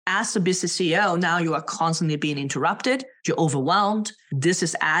As a business CEO, now you are constantly being interrupted. You're overwhelmed. This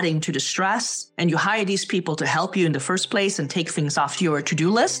is adding to the stress. And you hire these people to help you in the first place and take things off your to-do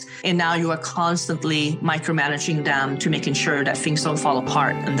list. And now you are constantly micromanaging them to making sure that things don't fall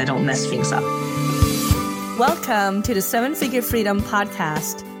apart and they don't mess things up. Welcome to the Seven Figure Freedom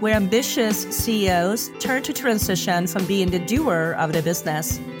Podcast, where ambitious CEOs turn to transition from being the doer of the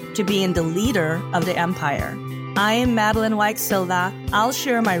business to being the leader of the empire. I am Madeline White Silva. I'll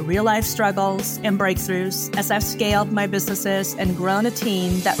share my real-life struggles and breakthroughs as I've scaled my businesses and grown a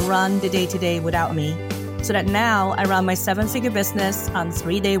team that run the day-to-day without me, so that now I run my seven-figure business on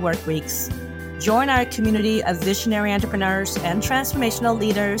 3-day work weeks. Join our community of visionary entrepreneurs and transformational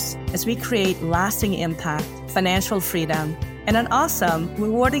leaders as we create lasting impact, financial freedom, and an awesome,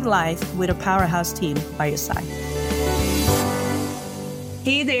 rewarding life with a powerhouse team by your side.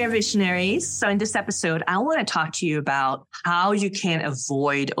 Hey there, visionaries. So in this episode, I want to talk to you about how you can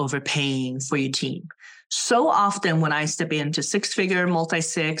avoid overpaying for your team. So often when I step into six-figure,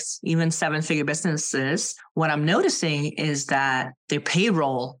 multi-six, even seven-figure businesses, what I'm noticing is that their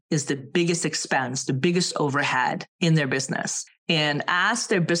payroll is the biggest expense, the biggest overhead in their business. And as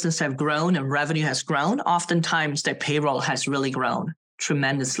their business have grown and revenue has grown, oftentimes their payroll has really grown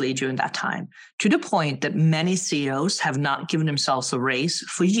tremendously during that time, to the point that many CEOs have not given themselves a raise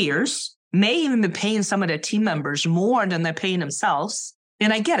for years, may even be paying some of their team members more than they're paying themselves.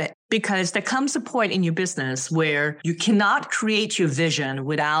 And I get it, because there comes a point in your business where you cannot create your vision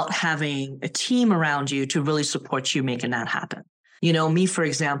without having a team around you to really support you making that happen. You know, me, for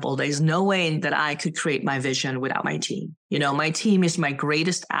example, there's no way that I could create my vision without my team. You know, my team is my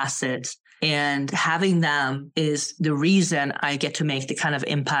greatest asset. And having them is the reason I get to make the kind of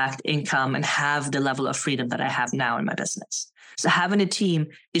impact, income, and have the level of freedom that I have now in my business. So having a team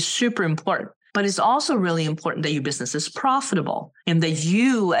is super important, but it's also really important that your business is profitable and that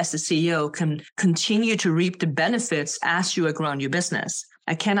you as the CEO can continue to reap the benefits as you are growing your business.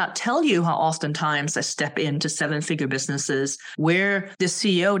 I cannot tell you how oftentimes I step into seven-figure businesses where the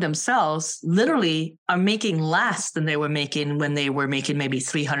CEO themselves literally are making less than they were making when they were making maybe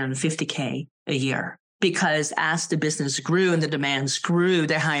 $350K a year. Because as the business grew and the demands grew,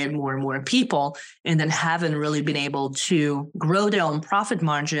 they hired more and more people and then haven't really been able to grow their own profit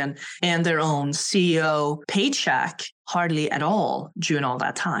margin and their own CEO paycheck hardly at all during all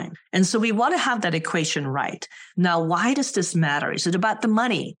that time. And so we want to have that equation right. Now, why does this matter? Is it about the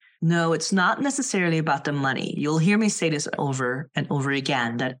money? No, it's not necessarily about the money. You'll hear me say this over and over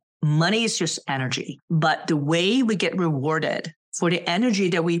again, that money is just energy. But the way we get rewarded for the energy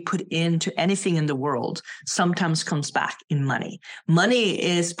that we put into anything in the world sometimes comes back in money. Money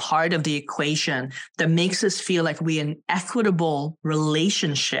is part of the equation that makes us feel like we're in equitable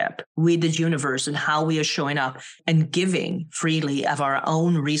relationship with the universe and how we are showing up and giving freely of our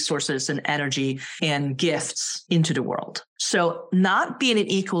own resources and energy and gifts into the world. So not being in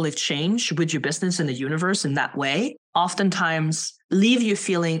equal exchange with your business and the universe in that way oftentimes leave you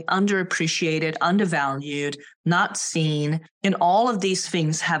feeling underappreciated, undervalued, not seen, and all of these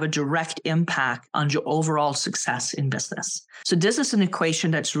things have a direct impact on your overall success in business. So this is an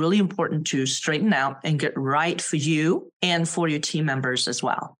equation that's really important to straighten out and get right for you and for your team members as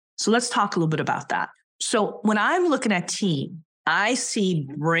well. So let's talk a little bit about that. So when I'm looking at team, I see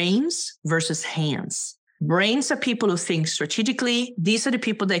brains versus hands. Brains are people who think strategically. These are the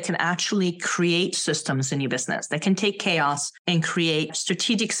people that can actually create systems in your business. They can take chaos and create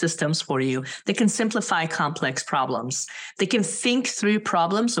strategic systems for you. They can simplify complex problems. They can think through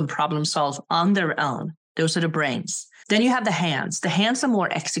problems and problem solve on their own. Those are the brains. Then you have the hands. The hands are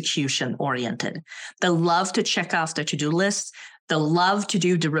more execution oriented. They love to check off their to-do list. They love to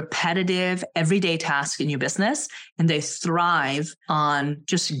do the repetitive everyday tasks in your business, and they thrive on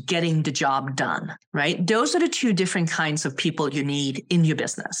just getting the job done, right? Those are the two different kinds of people you need in your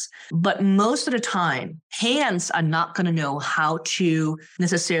business. But most of the time, hands are not going to know how to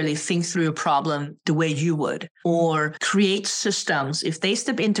necessarily think through a problem the way you would or create systems. If they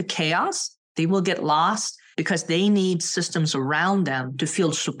step into chaos, they will get lost because they need systems around them to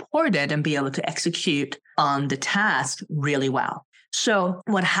feel supported and be able to execute on the task really well. So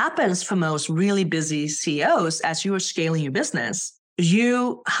what happens for most really busy CEOs as you are scaling your business,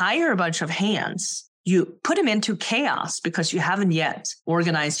 you hire a bunch of hands. You put them into chaos because you haven't yet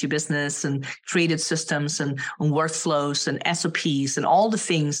organized your business and created systems and workflows and SOPs and all the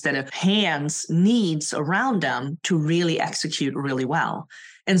things that a hands needs around them to really execute really well.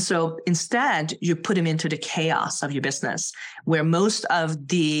 And so instead, you put them into the chaos of your business, where most of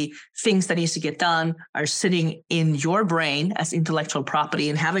the things that needs to get done are sitting in your brain as intellectual property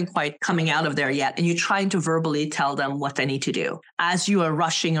and haven't quite coming out of there yet. And you're trying to verbally tell them what they need to do as you are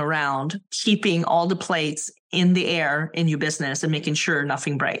rushing around, keeping all the plates in the air in your business and making sure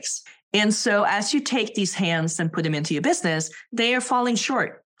nothing breaks. And so as you take these hands and put them into your business, they are falling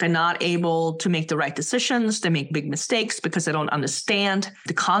short. They're not able to make the right decisions. They make big mistakes because they don't understand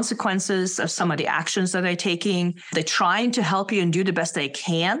the consequences of some of the actions that they're taking. They're trying to help you and do the best they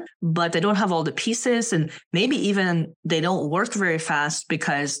can, but they don't have all the pieces. And maybe even they don't work very fast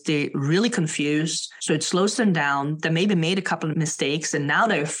because they're really confused. So it slows them down. They maybe made a couple of mistakes and now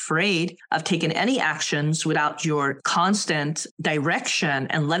they're afraid of taking any actions without your constant direction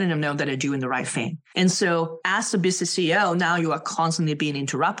and letting them know that they're doing the right thing. And so as a business CEO, now you are constantly being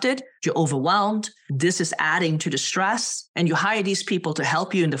interrupted. You're overwhelmed. This is adding to the stress. And you hire these people to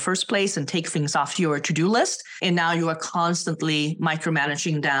help you in the first place and take things off your to-do list. And now you are constantly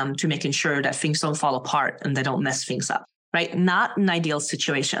micromanaging them to making sure that things don't fall apart and they don't mess things up. Right? Not an ideal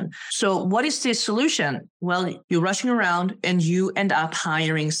situation. So what is the solution? Well, you're rushing around and you end up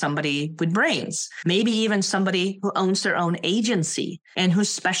hiring somebody with brains, maybe even somebody who owns their own agency and who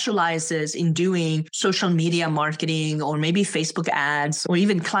specializes in doing social media marketing or maybe Facebook ads or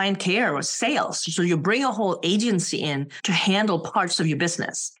even client care or sales. So you bring a whole agency in to handle parts of your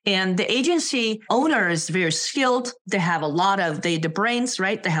business. And the agency owner is very skilled. They have a lot of the brains,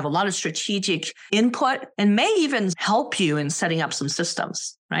 right? They have a lot of strategic input and may even help you in setting up some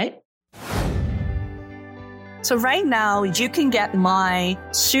systems, right? So right now, you can get my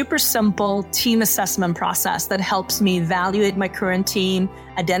super simple team assessment process that helps me evaluate my current team,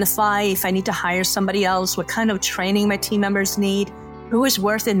 identify if I need to hire somebody else, what kind of training my team members need, who is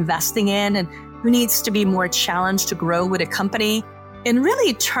worth investing in, and who needs to be more challenged to grow with a company, and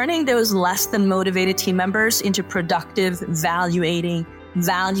really turning those less than motivated team members into productive, value-adding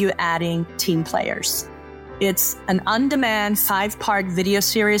team players. It's an on-demand 5-part video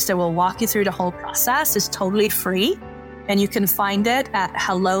series that will walk you through the whole process. It's totally free. And you can find it at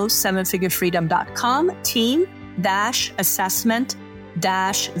hello7figurefreedom.com,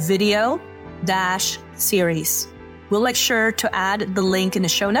 team-assessment-video-series. We'll make sure to add the link in the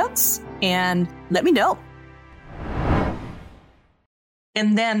show notes and let me know.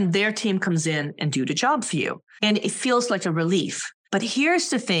 And then their team comes in and do the job for you. And it feels like a relief. But here's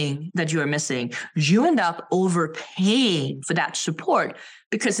the thing that you are missing. You end up overpaying for that support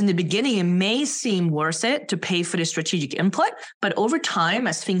because in the beginning, it may seem worth it to pay for the strategic input. But over time,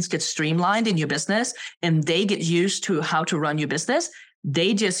 as things get streamlined in your business and they get used to how to run your business,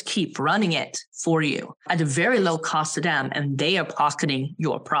 they just keep running it for you at a very low cost to them, and they are pocketing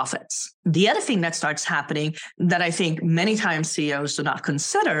your profits. The other thing that starts happening that I think many times CEOs do not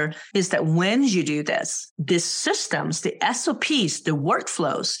consider is that when you do this, the systems, the SOPs, the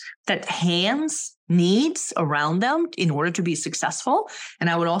workflows that hands needs around them in order to be successful. And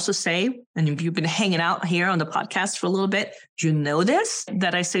I would also say, and if you've been hanging out here on the podcast for a little bit, you know this,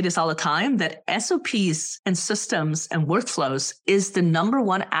 that I say this all the time, that SOPs and systems and workflows is the number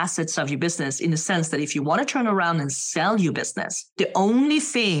one assets of your business, in the sense that if you want to turn around and sell your business, the only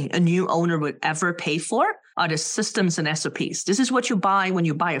thing a new owner would ever pay for are the systems and SOPs. This is what you buy when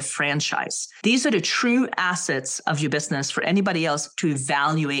you buy a franchise. These are the true assets of your business for anybody else to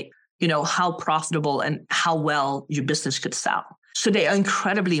evaluate how profitable and how well your business could sell. So they are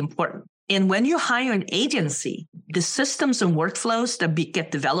incredibly important. And when you hire an agency, the systems and workflows that get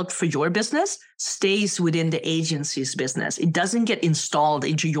developed for your business stays within the agency's business. It doesn't get installed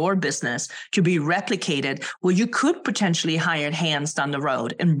into your business to be replicated, where you could potentially hire hands down the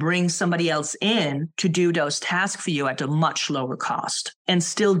road and bring somebody else in to do those tasks for you at a much lower cost and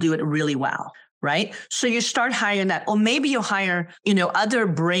still do it really well. Right? So you start hiring that, or maybe you hire, other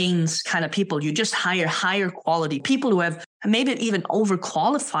brains kind of people. You just hire higher quality people who have maybe even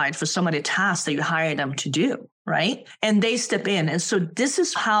overqualified for some of the tasks that you hire them to do. Right? And they step in. And so this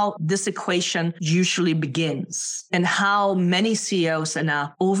is how this equation usually begins, and how many CEOs are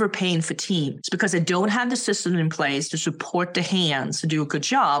now overpaying for teams because they don't have the system in place to support the hands to do a good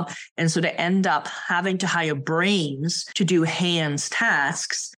job. And so they end up having to hire brains to do hands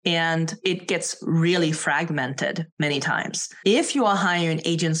tasks. And it gets really fragmented many times. If you are hiring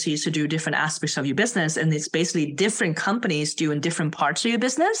agencies to do different aspects of your business, and it's basically different companies doing different parts of your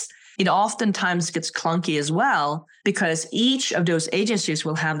business, it oftentimes gets clunky as well, because each of those agencies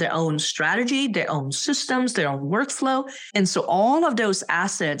will have their own strategy, their own systems, their own workflow. And so all of those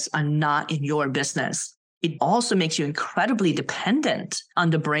assets are not in your business. it also makes you incredibly dependent on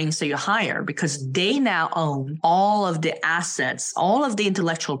the brains that you hire because they now own all of the assets, all of the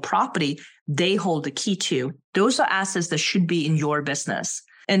intellectual property they hold the key to. Those are assets that should be in your business.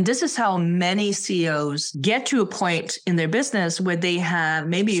 And this is how many CEOs get to a point in their business where they have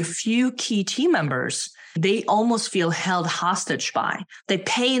maybe a few key team members they almost feel held hostage by. They're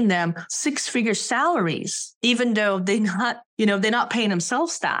paying them 6-figure salaries, even though they're not paying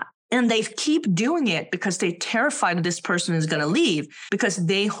themselves that. And they keep doing it because they're terrified that this person is going to leave because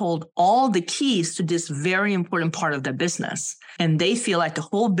they hold all the keys to this very important part of their business. And they feel like the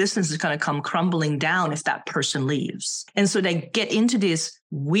whole business is going to come crumbling down if that person leaves. And so they get into this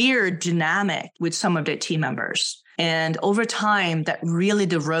weird dynamic with some of their team members. And over time, that really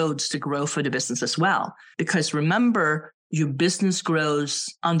erodes the growth of the business as well. Because remember, your business grows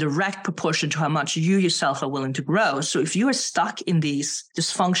on direct proportion to how much you yourself are willing to grow. So if you are stuck in these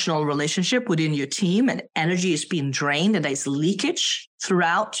dysfunctional relationship within your team and energy is being drained and there's leakage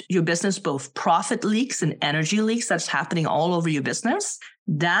throughout your business, both profit leaks and energy leaks that's happening all over your business,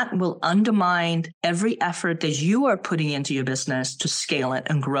 that will undermine every effort that you are putting into your business to scale it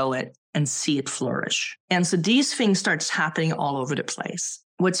and grow it and see it flourish. And so these things starts happening all over the place.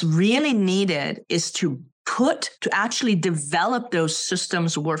 What's really needed is to actually develop those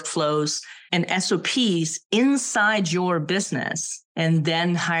systems, workflows, and SOPs inside your business, and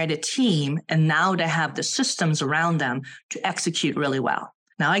then hire the team. And now they have the systems around them to execute really well.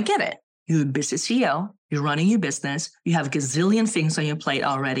 Now I get it. You're a business CEO. You're running your business. You have a gazillion things on your plate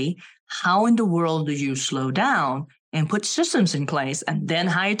already. How in the world do you slow down and put systems in place and then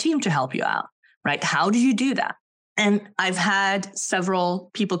hire a team to help you out, right? How do you do that? And I've had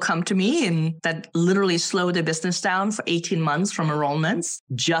several people come to me and that literally slow their business down for 18 months from enrollments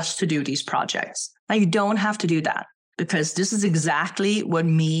just to do these projects. Now, you don't have to do that because this is exactly what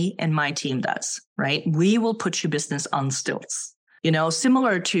me and my team does, right? We will put your business on stilts.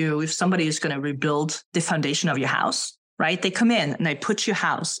 Similar to if somebody is going to rebuild the foundation of your house, right? They come in and they put your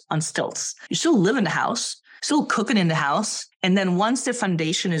house on stilts. You still live in the house, still cooking in the house. And then once the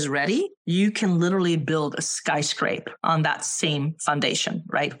foundation is ready, you can literally build a skyscraper on that same foundation,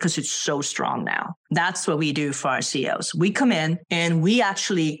 right? Because it's so strong now. That's what we do for our CEOs. We come in and we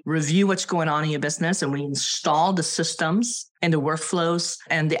actually review what's going on in your business and we install the systems and the workflows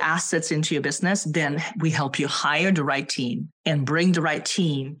and the assets into your business. Then we help you hire the right team and bring the right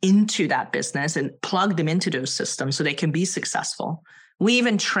team into that business and plug them into those systems so they can be successful. We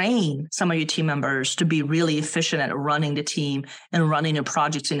even train some of your team members to be really efficient at running the team and running the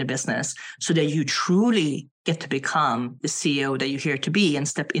projects in the business so that you truly get to become the CEO that you're here to be and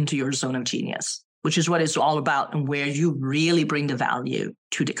step into your zone of genius, which is what it's all about and where you really bring the value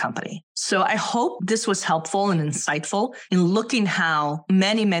to the company. So I hope this was helpful and insightful in looking how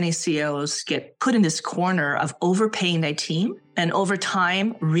many, many CEOs get put in this corner of overpaying their team and over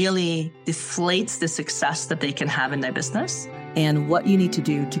time really deflates the success that they can have in their business. And what you need to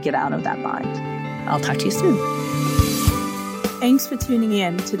do to get out of that bind. I'll talk to you soon. Thanks for tuning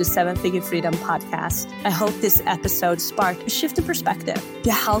in to the 7-Figure Freedom Podcast. I hope this episode sparked a shift in perspective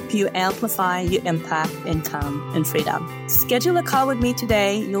to help you amplify your impact, income, and freedom. Schedule a call with me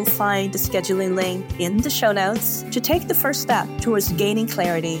today. You'll find the scheduling link in the show notes to take the first step towards gaining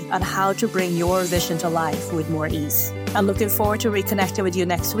clarity on how to bring your vision to life with more ease. I'm looking forward to reconnecting with you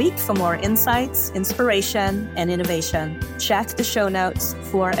next week for more insights, inspiration, and innovation. Check the show notes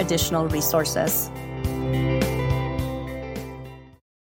for additional resources.